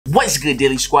What's good,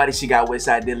 Daily Squad? It's your guy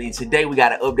Westside Daily, and today we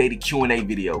got an updated Q&A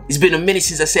video. It's been a minute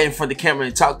since I sat in front of the camera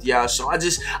and talked to y'all, so I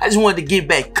just wanted to get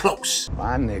back close.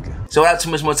 My nigga. So without too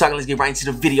much more talking, let's get right into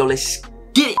the video. Let's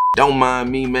get it. Don't mind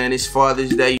me, man. It's Father's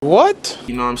Day. What?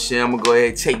 You know what I'm saying? I'm gonna go ahead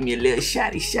and take me a little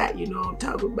shotty shot. You know what I'm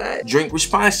talking about? Drink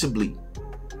responsibly.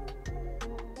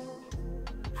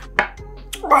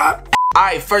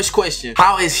 Alright, first question.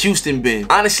 How has Houston been?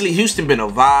 Honestly, Houston been a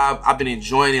vibe. I've been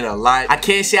enjoying it a lot. I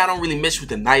can't say I don't really mess with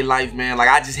the nightlife, man. Like,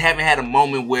 I just haven't had a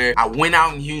moment where I went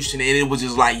out in Houston and it was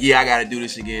just like, yeah, I gotta do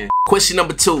this again. Question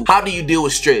number 2. How do you deal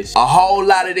with stress? A whole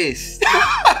lot of this.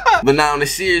 But now on a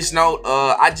serious note,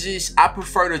 I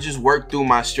prefer to just work through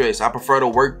my stress. I prefer to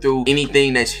work through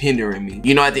anything that's hindering me.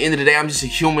 You know, at the end of the day, I'm just a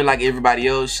human like everybody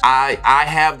else. I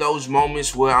have those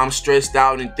moments where I'm stressed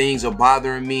out and things are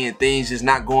bothering me and things just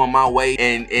not going my way,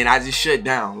 and I just shut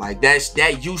down. Like,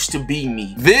 that used to be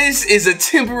me. This is a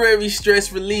temporary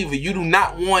stress reliever. You do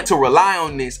not want to rely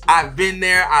on this. I've been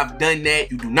there, I've done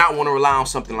that. You do not want to rely on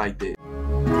something like that.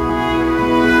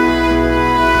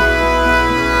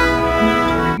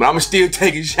 But I'ma still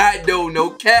take a shot though, no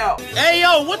cap. Hey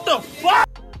yo, what the fuck?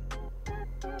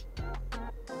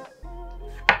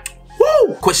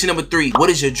 Woo! Question number 3. What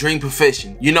is your dream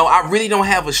profession? You know, I really don't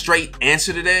have a straight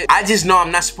answer to that. I just know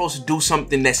I'm not supposed to do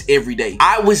something that's everyday.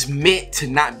 I was meant to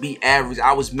not be average.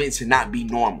 I was meant to not be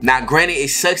normal. Now, granted, it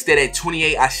sucks that at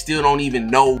 28, I still don't even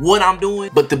know what I'm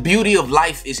doing. But the beauty of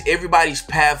life is everybody's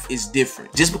path is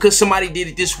different. Just because somebody did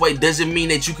it this way doesn't mean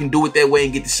that you can do it that way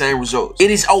and get the same results. It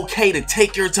is okay to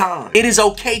take your time. It is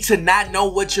okay to not know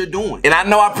what you're doing. And I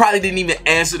know I probably didn't even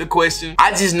answer the question. I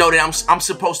just know that I'm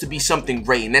supposed to be something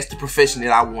great, and that's the profession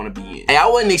that I want to be in. Hey, I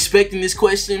wasn't expecting this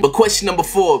question, but question number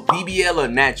 4, BBL or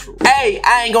natural? Hey,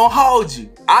 I ain't gonna hold you.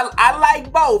 I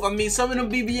like both. I mean, some of them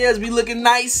BBLs be looking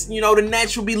nice. You know, the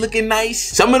natural be looking nice.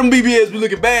 Some of them BBLs be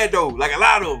looking bad though, like a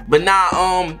lot of them. But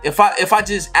nah, if I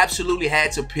just absolutely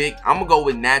had to pick, I'm gonna go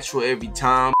with natural every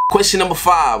time. Question number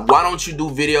 5, why don't you do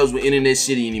videos with Internet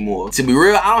City anymore? To be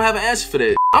real, I don't have an answer for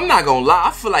that. I'm not gonna lie,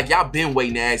 I feel like y'all been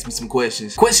waiting to ask me some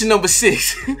questions. Question number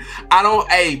 6,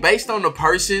 based on the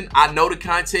person, I know the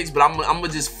context, but I'm gonna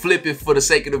just flip it for the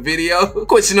sake of the video.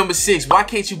 Question number 6, why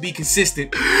can't you be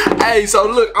consistent? Hey, so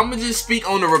look, I'm gonna just speak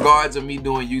on the regards of me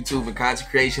doing YouTube and content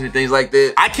creation and things like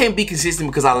that. I can't be consistent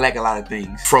because I lack a lot of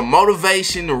things. From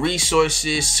motivation to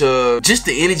resources to just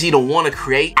the energy to want to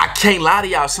create. I can't lie to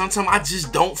y'all, sometimes I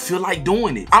just don't feel like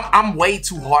doing it. I'm way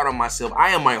too hard on myself.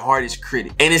 I am my hardest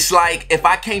critic. And it's like, if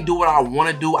I can't do what I want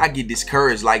to do, I get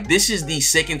discouraged. Like, this is the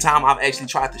second time I've actually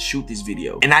tried to shoot this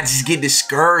video, and I just get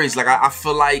discouraged. Like, I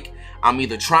feel like I'm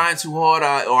either trying too hard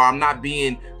or I'm not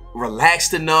being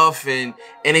relaxed enough, and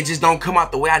it just don't come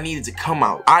out the way I need it to come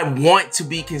out. I want to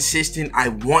be consistent. I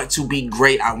want to be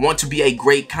great. I want to be a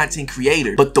great content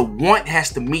creator, but the want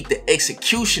has to meet the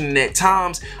execution, and at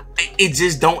times it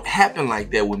just don't happen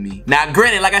like that with me. Now,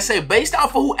 granted, like I said, based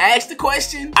off of who asked the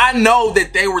question, I know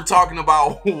that they were talking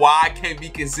about why I can't be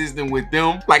consistent with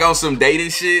them, like on some dating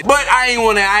shit. But I ain't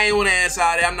wanna answer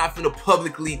all that. I'm not finna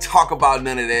publicly talk about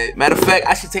none of that. Matter of fact,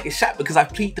 I should take a shot because I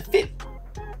plead the fifth.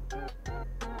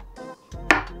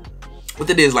 What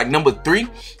that is, like number 3?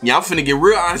 Yeah, I'm finna get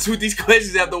real honest with these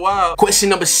questions after a while. Question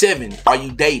number 7, are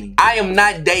you dating? I am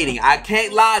not dating. I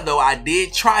can't lie though, I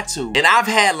did try to. And I've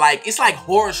had it's like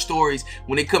horror stories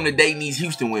when it come to dating these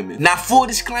Houston women. Now, full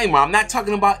disclaimer, I'm not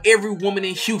talking about every woman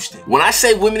in Houston. When I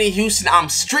say women in Houston, I'm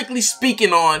strictly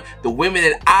speaking on the women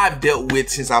that I've dealt with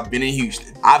since I've been in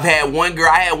Houston. I had one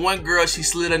girl, she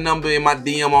slid a number in my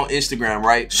DM on Instagram,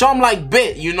 right? So I'm like,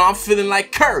 bet, you know, I'm feeling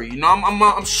like Curry. You know,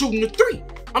 I'm shooting the 3.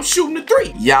 I'm shooting the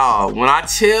 3. Y'all, when I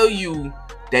tell you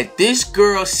that this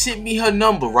girl sent me her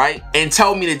number, right, and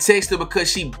told me to text her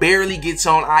because she barely gets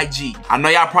on IG. I know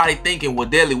y'all probably thinking, well,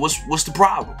 Deli, what's the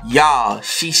problem? Y'all,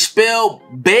 she spelled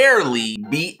barely,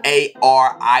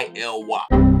 B-A-R-I-L-Y.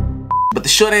 But the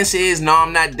short answer is, no,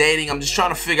 I'm not dating. I'm just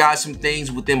trying to figure out some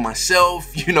things within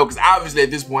myself, you know, because obviously at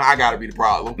this point, I gotta be the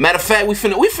problem. Matter of fact, we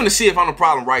finna see if I'm the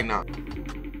problem right now.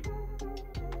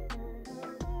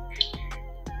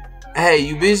 Hey,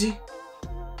 you busy? No,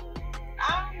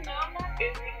 I'm not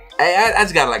busy. Hey, I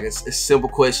just got like a simple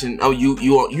question. Oh,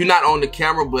 you're not on the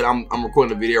camera, but I'm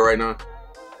recording a video right now.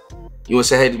 You wanna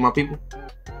say hey to my people?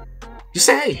 Just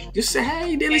say hey. Just say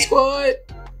hey, Daily Squad.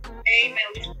 Hey,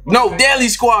 Nelly Squad. No, Daily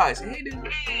Squad. Say hey, Daily.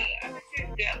 I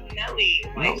said Nelly.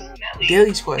 Like, no, Nelly.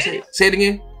 Daily Squad. Say it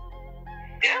again.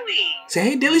 Nelly. Say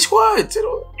hey, Daily Squad.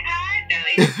 Hi,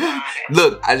 Nelly Squad.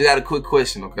 Look, I just got a quick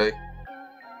question, okay?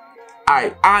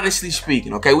 Alright, honestly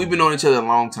speaking, okay, we've been on each other a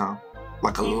long time.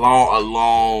 Like a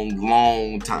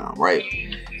long time, right?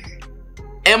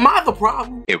 Am I the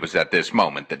problem? It was at this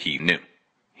moment that he knew.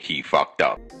 he fucked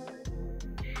up.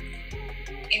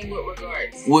 In what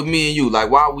regards? With me and you, like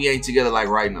why we ain't together like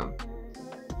right now?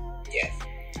 Yes.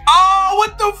 Oh,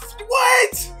 what the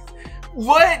what?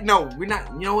 What? No, we're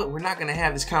not. You know what? We're not gonna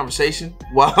have this conversation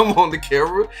while I'm on the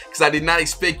camera because I did not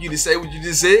expect you to say what you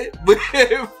just said. But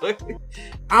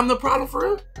I'm the problem for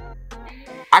real.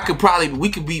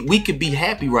 We could be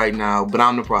happy right now, but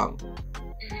I'm the problem.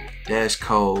 That's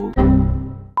cold.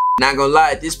 Not gonna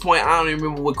lie, at this point, I don't even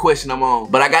remember what question I'm on.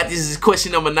 But I got this as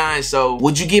question number 9, so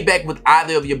would you get back with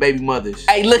either of your baby mothers?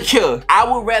 Hey, look here. I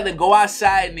would rather go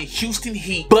outside in the Houston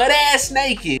heat, butt-ass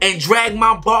naked, and drag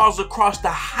my balls across the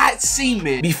hot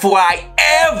cement before I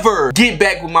ever get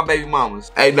back with my baby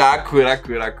mamas. Hey, nah, I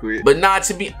quit. But nah,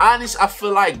 to be honest, I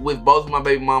feel like with both of my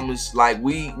baby mamas, like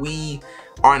we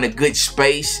are in a good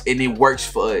space and it works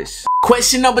for us.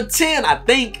 Question number 10, I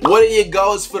think. What are your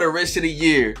goals for the rest of the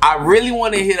year? I really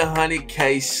want to hit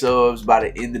 100K subs by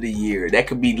the end of the year. That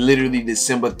could be literally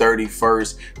December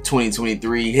 31st,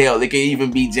 2023. Hell, it can even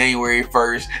be January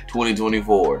 1st,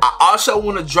 2024. I also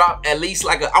want to drop at least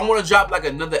like I want to drop like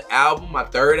another album, my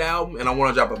 3rd album, and I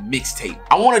want to drop a mixtape.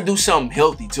 I want to do something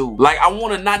healthy too. Like I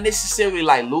want to not necessarily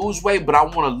like lose weight, but I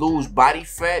want to lose body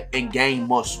fat and gain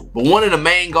muscle. But one of the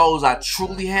main goals I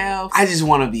truly have, I just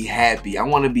want to be happy. I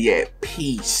want to be at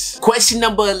peace. Question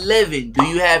number 11, do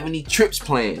you have any trips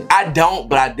planned? I don't,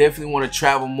 but I definitely want to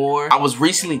travel more. I was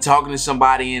recently talking to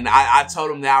somebody and I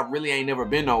told them that I really ain't never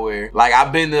been nowhere. Like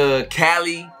I've been to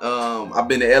Cali, I've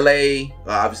been to LA,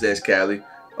 obviously that's Cali.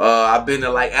 I've been to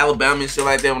like Alabama and stuff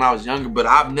like that when I was younger, but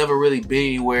I've never really been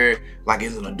anywhere like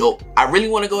as an adult. I really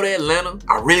want to go to Atlanta.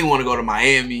 I really want to go to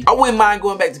Miami. I wouldn't mind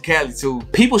going back to Cali too.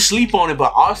 People sleep on it,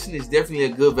 but Austin is definitely a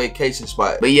good vacation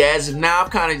spot. But yeah, as of now, I'm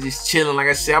kind of just chilling. Like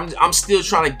I said, I'm still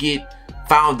trying to get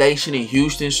foundation in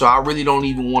Houston, so I really don't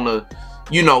even want to,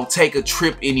 you know, take a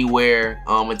trip anywhere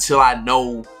until I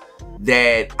know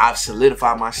that I've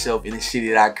solidified myself in the city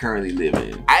that I currently live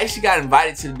in. I actually got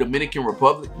invited to the Dominican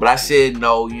Republic, but I said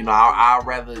no, you know, I'd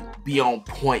rather be on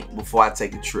point before I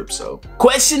take a trip, so.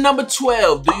 Question number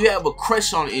 12, do you have a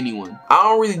crush on anyone? I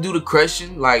don't really do the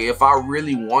crushing. Like, if I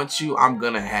really want you, I'm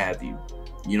gonna have you.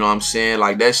 You know what I'm saying?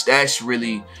 Like, that's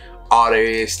really all there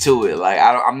is to it. Like,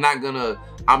 I'm not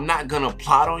gonna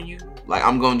plot on you. Like,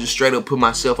 I'm gonna just straight up put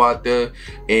myself out there,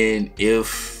 and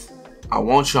if I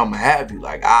want you, I'm gonna have you.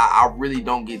 Like I really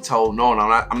don't get told no, and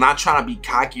I'm not trying to be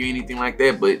cocky or anything like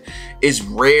that, but it's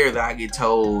rare that I get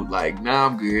told like, nah,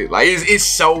 I'm good. Like it's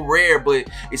so rare, but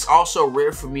it's also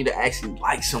rare for me to actually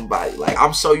like somebody. Like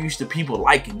I'm so used to people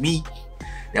liking me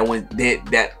that when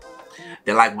that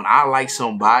like when I like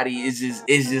somebody, it's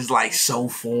just like so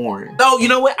foreign. No, you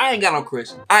know what? I ain't got no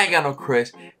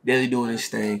crush. Deli doing his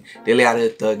thing. Deli out here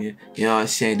thugging. You know what I'm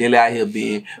saying? Deli out here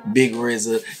being big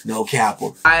RZA, no capper.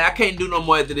 I can't do no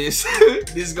more after this.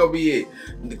 This is gonna be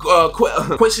it.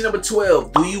 Question number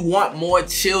 12. Do you want more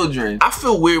children? I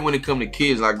feel weird when it comes to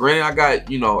kids. Like granted, I got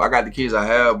the kids I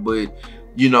have, but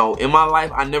you know, in my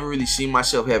life, I never really seen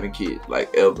myself having kids,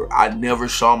 like ever. I never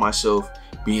saw myself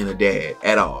being a dad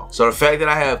at all. So the fact that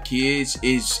I have kids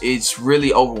it's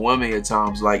really overwhelming at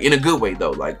times, like in a good way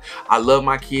though. Like I love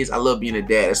my kids, I love being a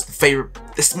dad.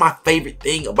 That's my favorite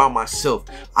thing about myself.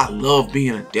 I love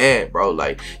being a dad, bro.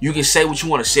 Like you can say what you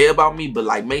want to say about me, but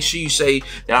like make sure you say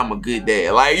that I'm a good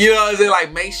dad. Like, you know what I'm saying?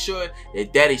 Like make sure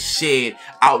that is said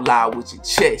out loud with your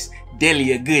chest.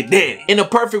 Deli a good daddy. In a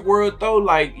perfect world though,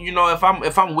 like, you know,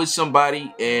 if I'm with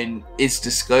somebody and it's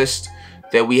discussed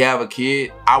that we have a kid,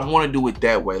 I want to do it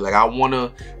that way. Like I want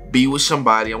to be with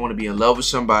somebody, I want to be in love with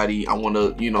somebody, I want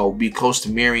to, you know, be close to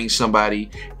marrying somebody,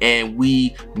 and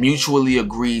we mutually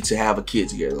agree to have a kid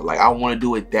together. Like I want to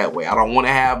do it that way. I don't want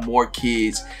to have more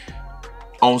kids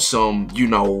on some, you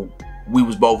know, we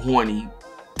was both horny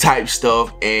type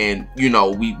stuff, and you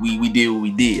know, we did what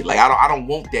we did. Like I don't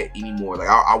want that anymore. Like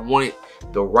I want it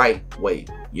the right way.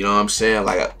 You know what I'm saying?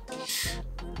 Like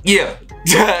yeah.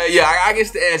 Yeah, I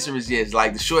guess the answer is yes.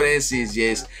 Like the short answer is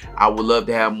yes. I would love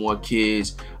to have more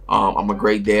kids. I'm a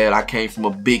great dad. I came from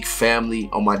a big family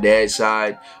on my dad's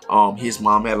side. His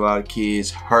mom had a lot of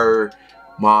kids. Her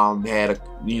mom had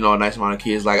a nice amount of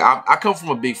kids. Like I come from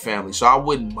a big family, so I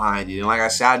wouldn't mind it. And like I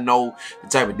said, I know the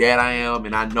type of dad I am,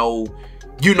 and I know,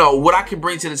 you know, what I can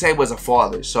bring to the table as a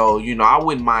father. So, you know, I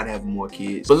wouldn't mind having more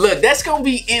kids. But look, that's gonna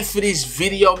be it for this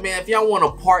video, man. If y'all want a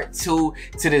part 2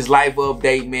 to this life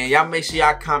update, man, y'all make sure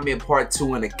y'all comment part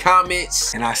 2 in the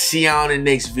comments. And I'll see y'all in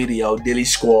the next video, Dilly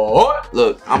Squad.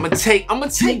 Look, I'm gonna take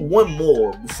one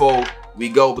more before we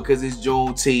go, because it's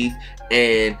Juneteenth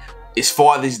and it's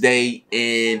Father's Day,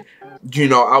 and you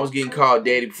know, I was getting called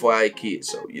daddy before I had kids,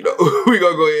 so you know, we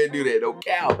gonna go ahead and do that. No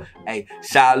cow. Hey,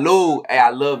 salute. Hey, I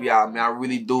love y'all, man. I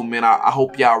really do, man. I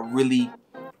hope y'all really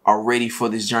are ready for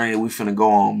this journey that we finna go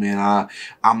on, man.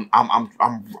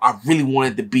 I really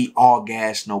wanted to be all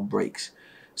gas, no brakes.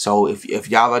 So if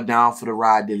y'all are down for the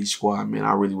ride, Daily Squad, man,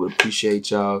 I really would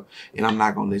appreciate y'all, and I'm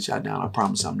not gonna let y'all down. I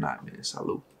promise I'm not, man.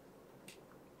 Salute.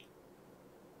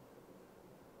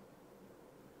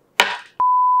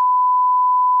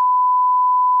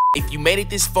 If you made it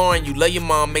this far and you love your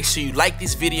mom, make sure you like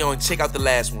this video and check out the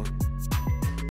last one.